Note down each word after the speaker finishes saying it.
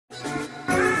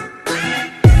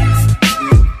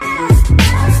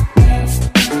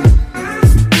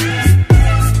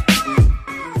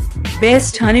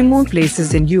Best honeymoon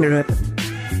places in Europe.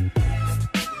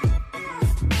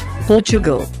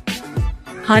 Portugal.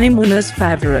 Honeymooners'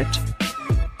 favorite.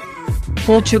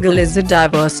 Portugal is a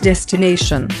diverse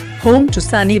destination, home to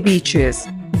sunny beaches,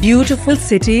 beautiful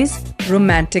cities,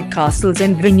 romantic castles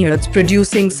and vineyards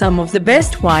producing some of the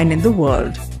best wine in the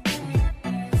world.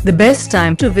 The best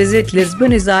time to visit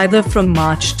Lisbon is either from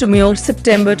March to May or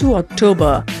September to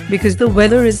October, because the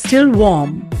weather is still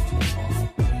warm.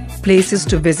 Places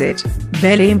to visit: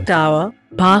 Belém Tower,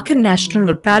 Park and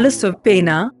National Palace of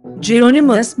Pena,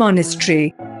 Jerónimos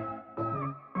Monastery.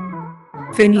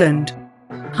 Finland.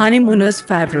 Honeymooners'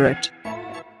 favorite.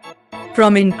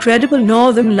 From incredible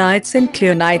northern lights and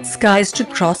clear night skies to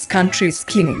cross-country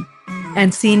skiing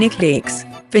and scenic lakes,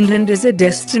 Finland is a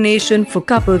destination for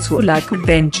couples who like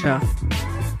adventure.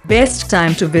 Best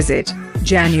time to visit: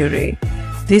 January.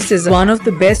 This is one of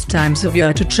the best times of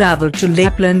year to travel to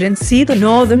Lapland and see the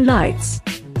northern lights.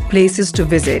 Places to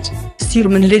visit: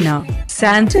 Suomenlinna,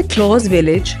 Santa Claus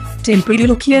Village,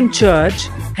 Tempelulkian Church,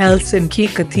 Helsinki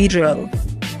Cathedral.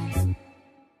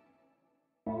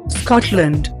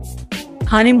 Scotland.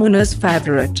 Honeymooners'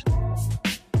 favorite.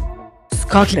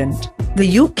 Scotland,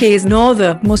 the UK's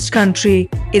northernmost country,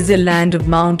 is a land of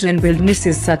mountain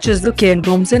wildernesses such as the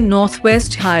Cairngorms and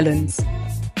Northwest Highlands.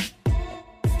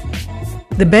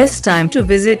 The best time to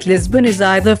visit Lisbon is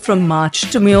either from March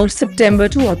to May or September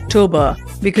to October,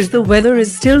 because the weather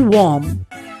is still warm.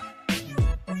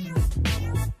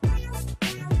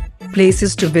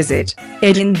 Places to visit: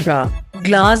 Edinburgh,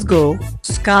 Glasgow,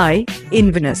 Skye,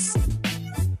 Inverness.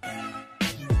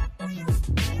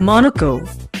 Monaco.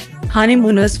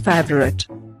 Honeymooners' favorite.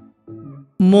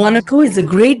 Monaco is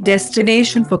a great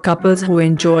destination for couples who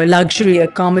enjoy luxury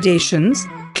accommodations,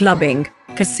 clubbing,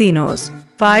 casinos,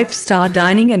 five-star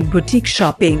dining and boutique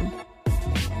shopping.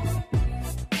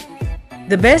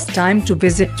 The best time to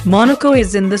visit Monaco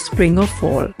is in the spring or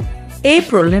fall.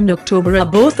 April and October are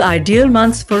both ideal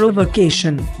months for a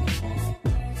vacation.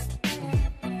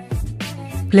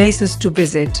 Places to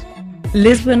visit: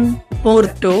 Lisbon,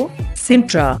 Porto,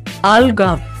 Sintra,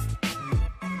 Algarve.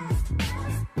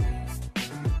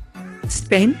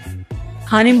 Spain.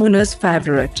 Honeymooners'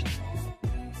 favorite.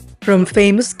 From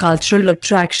famous cultural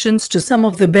attractions to some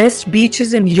of the best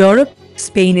beaches in Europe,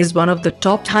 Spain is one of the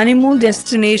top honeymoon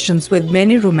destinations with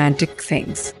many romantic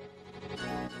things.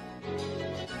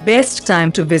 Best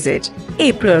time to visit: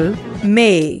 April,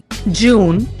 May,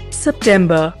 June,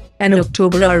 September, and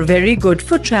October are very good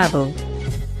for travel.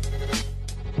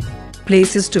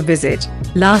 Places to visit: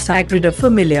 La Sagrada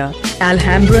Familia,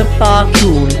 Alhambra Park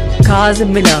Rule, Casa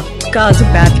Miller, Casa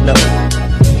Batlló.